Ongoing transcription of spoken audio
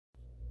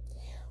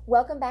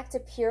Welcome back to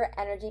Pure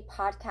Energy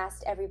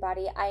Podcast,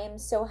 everybody. I am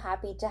so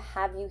happy to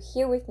have you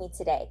here with me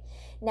today.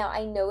 Now,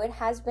 I know it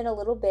has been a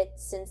little bit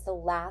since the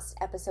last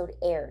episode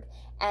aired,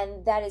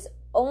 and that is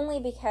only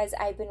because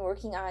I've been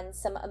working on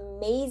some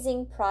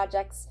amazing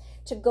projects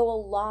to go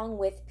along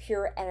with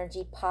Pure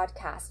Energy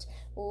Podcast,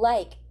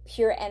 like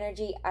Pure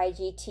Energy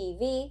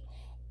IGTV,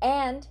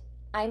 and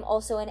I'm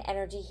also an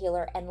energy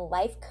healer and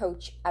life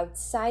coach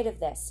outside of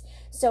this.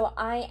 So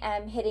I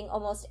am hitting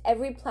almost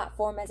every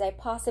platform as I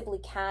possibly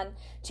can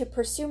to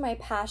pursue my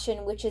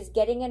passion, which is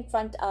getting in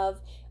front of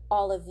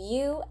all of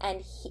you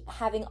and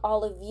having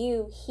all of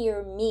you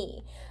hear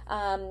me.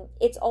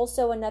 It's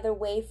also another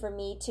way for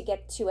me to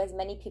get to as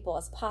many people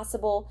as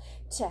possible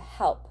to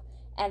help.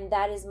 And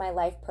that is my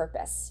life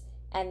purpose.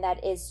 And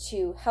that is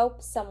to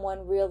help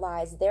someone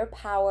realize their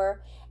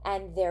power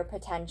and their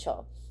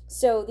potential.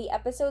 So the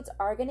episodes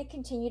are going to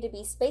continue to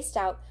be spaced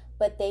out,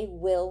 but they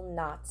will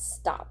not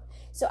stop.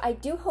 So I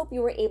do hope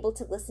you were able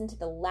to listen to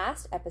the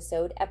last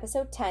episode,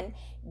 episode 10,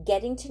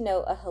 Getting to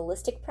Know a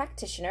Holistic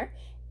Practitioner,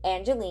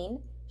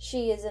 Angeline.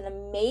 She is an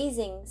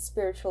amazing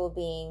spiritual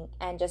being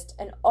and just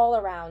an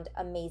all-around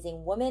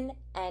amazing woman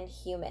and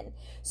human.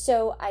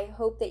 So I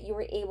hope that you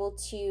were able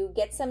to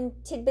get some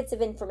tidbits of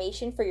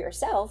information for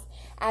yourself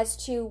as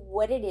to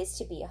what it is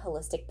to be a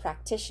holistic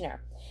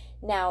practitioner.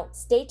 Now,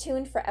 stay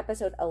tuned for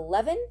episode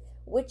 11,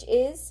 which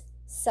is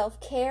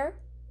Self-Care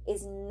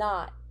is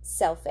Not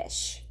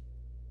Selfish.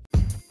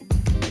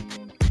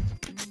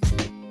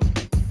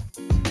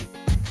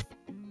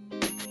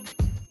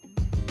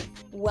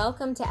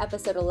 Welcome to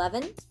episode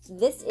 11.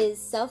 This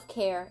is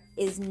Self-Care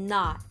is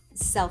Not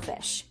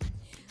Selfish.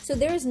 So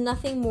there is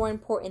nothing more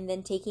important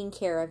than taking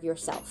care of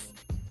yourself.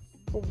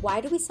 But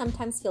why do we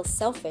sometimes feel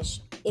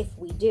selfish if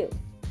we do?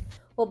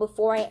 Well,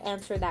 before I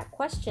answer that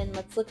question,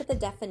 let's look at the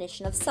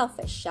definition of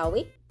selfish, shall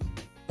we?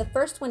 The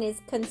first one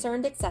is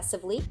concerned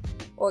excessively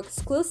or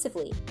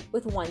exclusively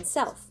with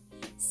oneself,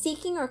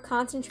 seeking or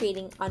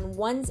concentrating on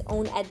one's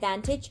own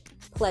advantage,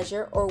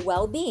 pleasure, or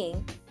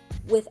well-being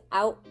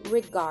without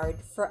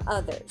regard for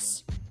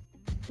others.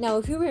 Now,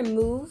 if you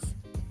remove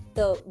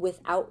the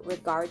without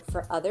regard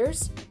for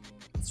others,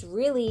 it's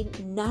really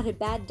not a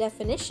bad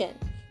definition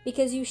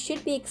because you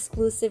should be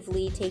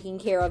exclusively taking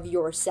care of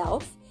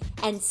yourself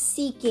and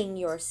seeking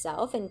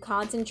yourself and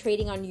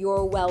concentrating on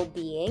your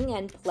well-being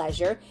and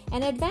pleasure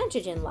and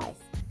advantage in life.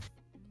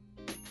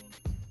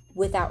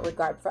 Without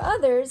regard for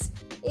others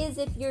is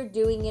if you're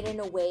doing it in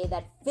a way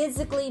that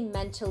physically,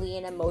 mentally,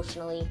 and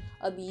emotionally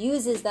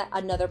abuses that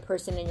another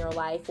person in your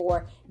life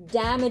or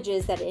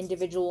damages that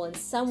individual in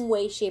some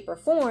way, shape, or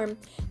form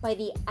by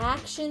the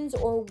actions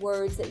or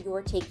words that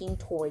you're taking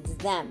towards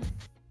them.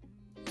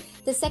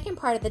 The second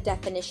part of the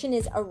definition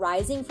is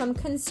arising from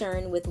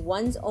concern with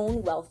one's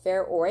own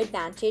welfare or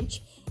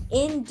advantage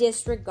in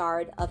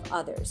disregard of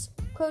others.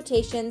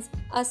 Quotations,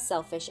 a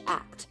selfish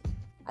act.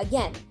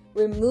 Again,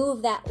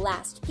 remove that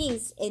last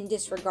piece, in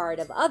disregard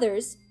of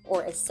others,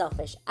 or a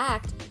selfish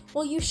act.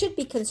 Well, you should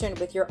be concerned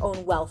with your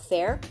own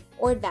welfare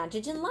or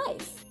advantage in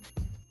life.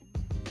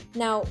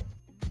 Now,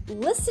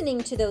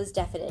 listening to those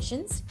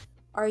definitions,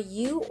 are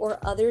you or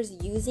others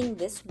using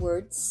this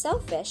word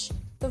selfish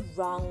the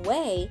wrong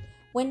way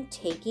when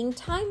taking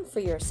time for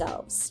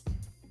yourselves?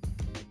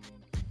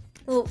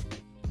 Well,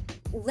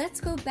 let's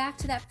go back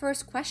to that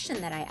first question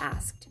that I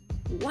asked.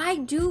 Why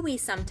do we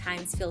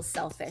sometimes feel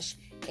selfish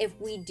if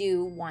we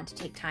do want to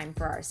take time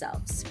for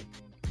ourselves?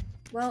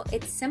 Well,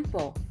 it's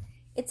simple.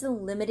 It's a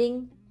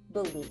limiting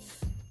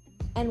belief.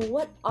 And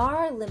what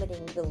are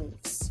limiting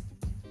beliefs?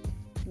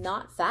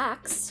 Not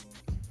facts.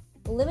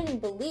 Limiting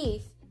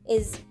belief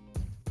is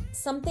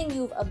something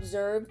you've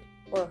observed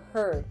or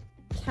heard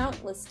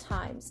countless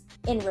times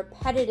in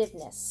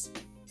repetitiveness,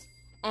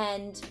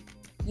 and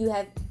you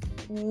have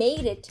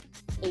made it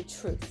a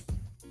truth.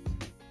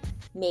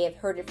 May have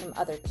heard it from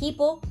other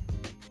people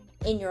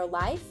in your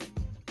life.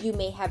 You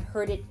may have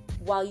heard it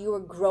while you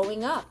were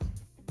growing up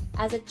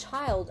as a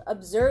child,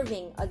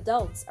 observing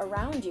adults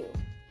around you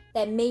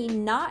that may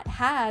not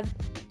have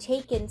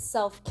taken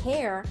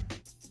self-care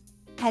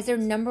as their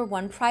number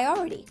one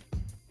priority.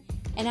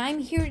 And I'm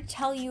here to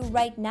tell you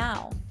right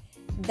now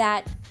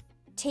that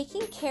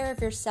taking care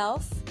of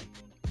yourself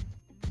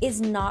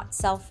is not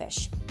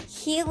selfish.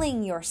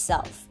 Healing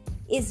yourself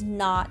is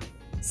not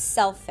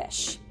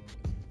selfish.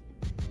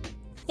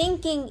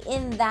 Thinking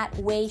in that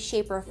way,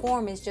 shape, or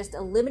form is just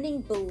a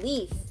limiting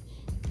belief,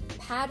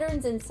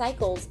 patterns and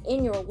cycles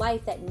in your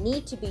life that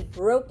need to be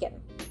broken.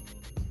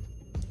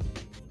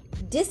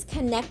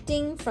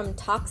 Disconnecting from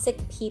toxic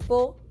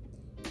people,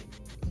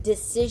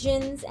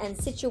 decisions, and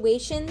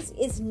situations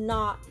is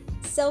not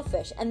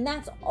selfish, and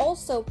that's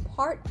also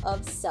part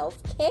of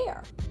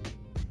self-care.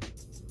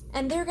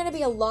 And there are going to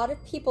be a lot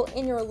of people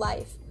in your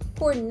life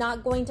who are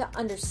not going to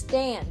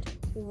understand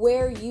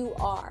where you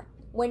are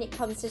when it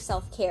comes to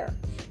self-care.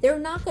 They're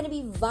not going to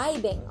be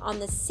vibing on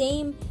the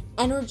same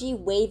energy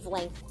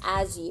wavelength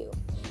as you,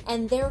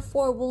 and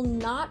therefore will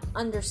not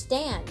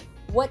understand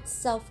what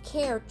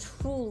self-care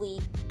truly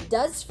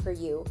does for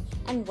you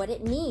and what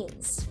it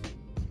means.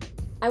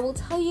 I will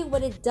tell you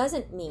what it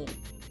doesn't mean.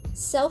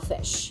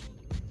 selfish.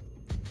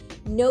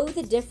 Know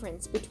the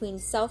difference between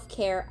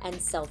self-care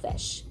and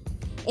selfish.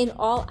 In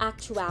all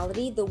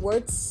actuality, the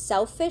word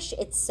selfish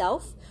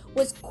itself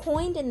was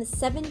coined in the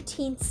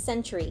 17th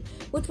century,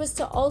 which was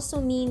to also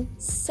mean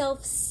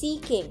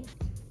self-seeking,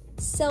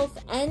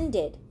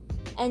 self-ended,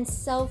 and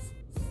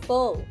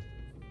self-full.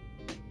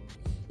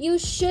 You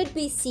should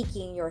be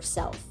seeking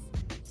yourself.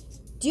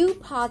 Do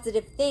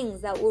positive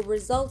things that will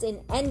result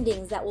in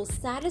endings that will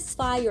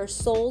satisfy your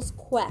soul's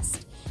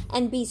quest,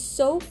 and be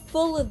so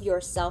full of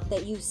yourself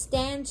that you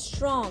stand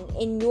strong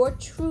in your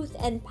truth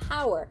and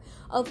power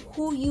of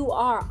who you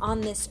are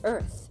on this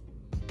earth.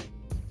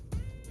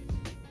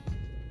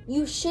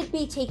 You should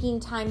be taking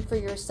time for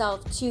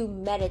yourself to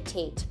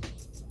meditate.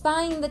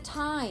 Find the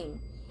time.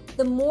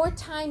 The more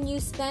time you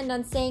spend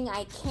on saying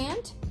I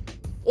can't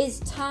is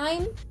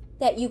time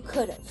that you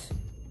could have.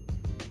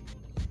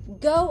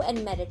 Go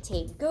and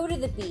meditate. Go to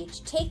the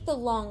beach. Take the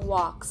long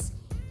walks.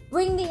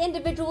 Bring the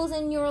individuals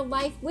in your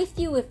life with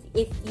you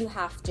if you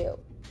have to.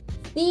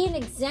 Be an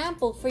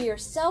example for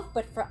yourself,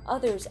 but for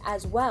others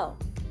as well.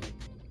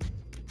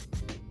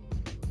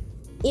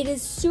 It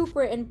is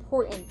super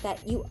important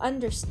that you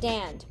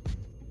understand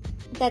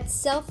that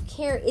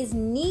self-care is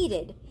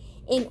needed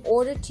in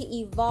order to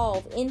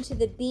evolve into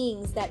the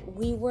beings that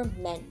we were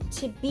meant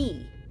to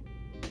be.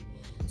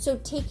 So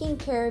taking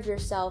care of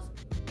yourself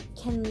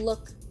can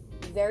look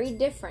very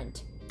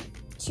different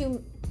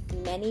to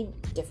many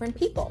different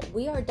people.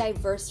 We are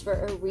diverse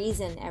for a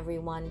reason,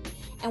 everyone,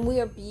 and we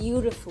are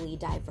beautifully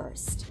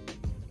diverse.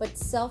 But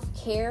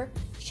self-care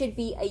should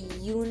be a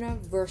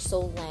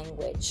universal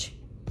language.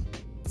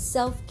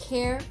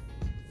 Self-care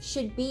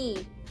should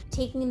be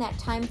taking that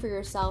time for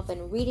yourself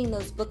and reading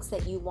those books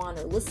that you want,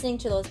 or listening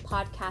to those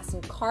podcasts,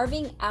 and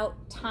carving out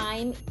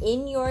time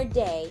in your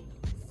day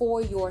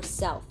for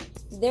yourself.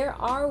 There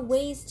are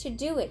ways to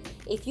do it.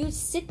 If you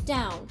sit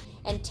down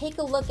and take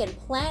a look and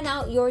plan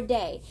out your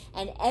day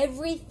and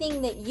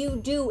everything that you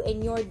do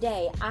in your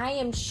day, I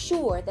am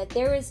sure that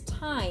there is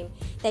time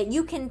that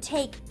you can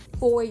take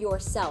for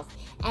yourself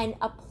and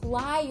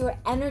apply your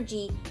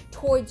energy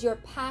towards your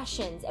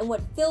passions and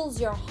what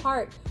fills your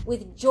heart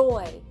with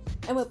joy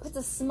and what puts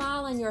a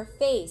smile on your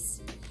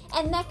face.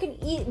 And that could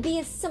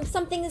be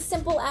something as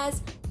simple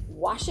as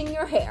washing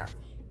your hair,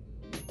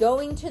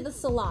 going to the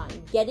salon,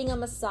 getting a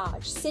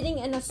massage, sitting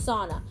in a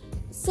sauna,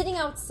 sitting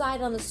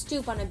outside on the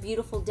stoop on a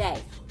beautiful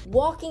day,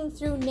 walking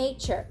through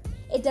nature.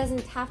 It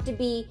doesn't have to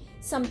be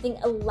something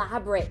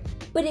elaborate,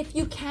 but if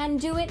you can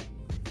do it,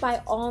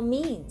 by all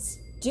means,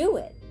 do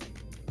it.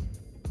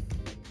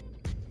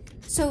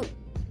 So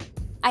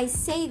I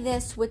say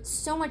this with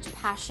so much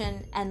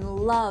passion and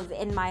love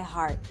in my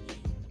heart.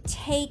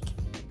 Take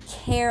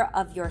care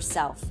of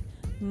yourself,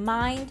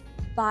 mind,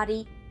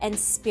 body, and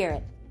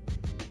spirit.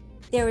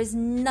 There is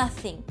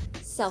nothing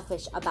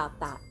selfish about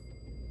that.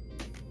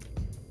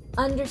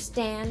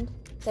 Understand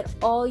that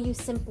all you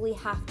simply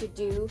have to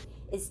do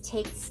is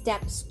take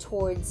steps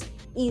towards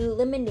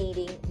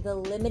eliminating the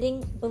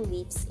limiting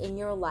beliefs in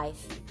your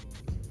life,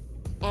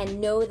 and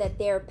know that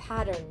there are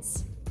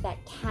patterns that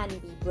can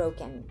be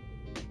broken.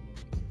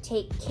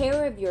 Take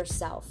care of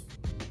yourself,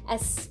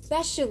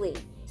 especially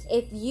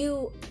if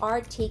you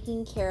are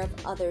taking care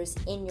of others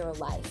in your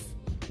life,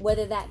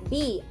 whether that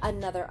be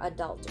another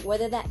adult,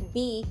 whether that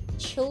be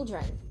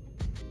children.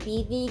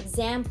 Be the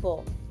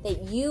example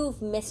that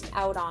you've missed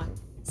out on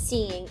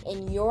seeing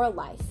in your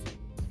life.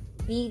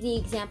 Be the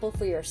example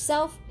for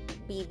yourself.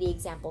 Be the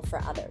example for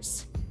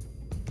others.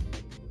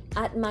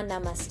 Atma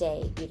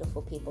Namaste,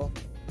 beautiful people.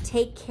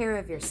 Take care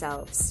of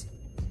yourselves.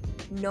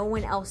 No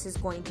one else is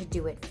going to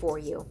do it for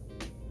you.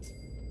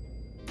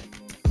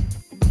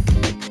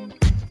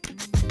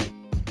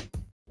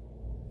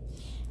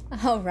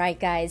 All right,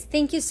 guys.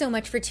 Thank you so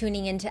much for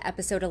tuning in to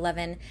episode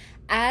 11.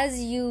 As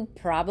you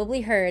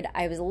probably heard,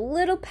 I was a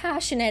little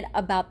passionate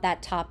about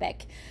that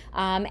topic.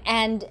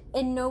 And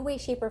in no way,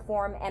 shape, or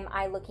form am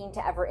I looking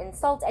to ever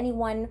insult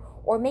anyone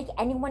or make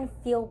anyone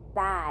feel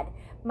bad.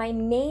 My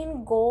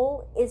main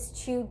goal is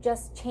to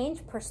just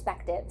change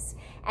perspectives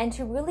and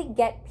to really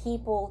get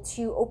people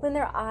to open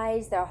their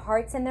eyes, their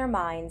hearts, and their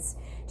minds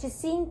to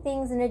seeing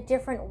things in a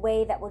different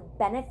way that would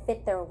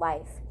benefit their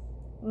life.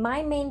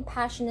 My main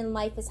passion in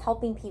life is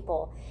helping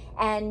people,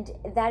 and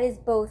that is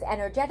both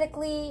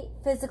energetically,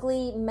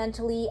 physically,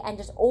 mentally, and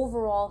just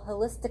overall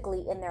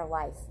holistically in their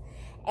life.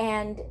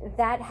 And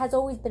that has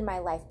always been my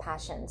life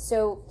passion.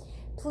 So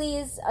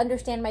please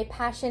understand my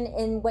passion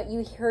in what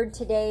you heard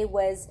today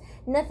was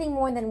nothing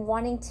more than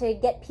wanting to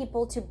get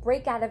people to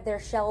break out of their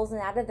shells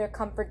and out of their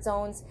comfort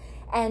zones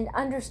and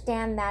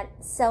understand that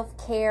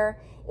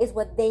self-care is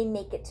what they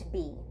make it to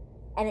be,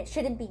 and it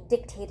shouldn't be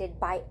dictated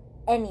by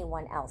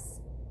anyone else.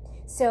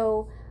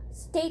 So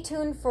stay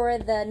tuned for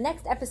the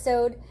next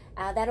episode.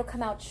 That'll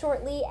come out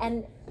shortly.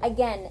 And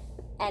again,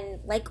 and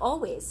like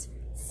always,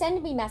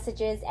 send me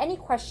messages, any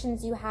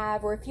questions you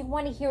have, or if you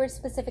want to hear a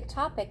specific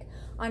topic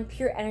on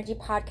Pure Energy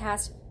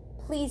Podcast,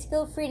 please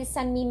feel free to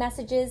send me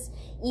messages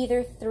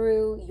either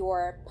through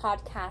your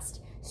podcast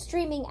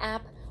streaming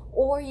app,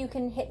 or you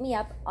can hit me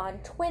up on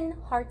Twin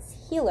Hearts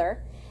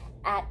Healer,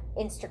 at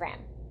Instagram.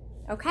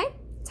 Okay?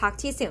 Talk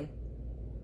to you soon.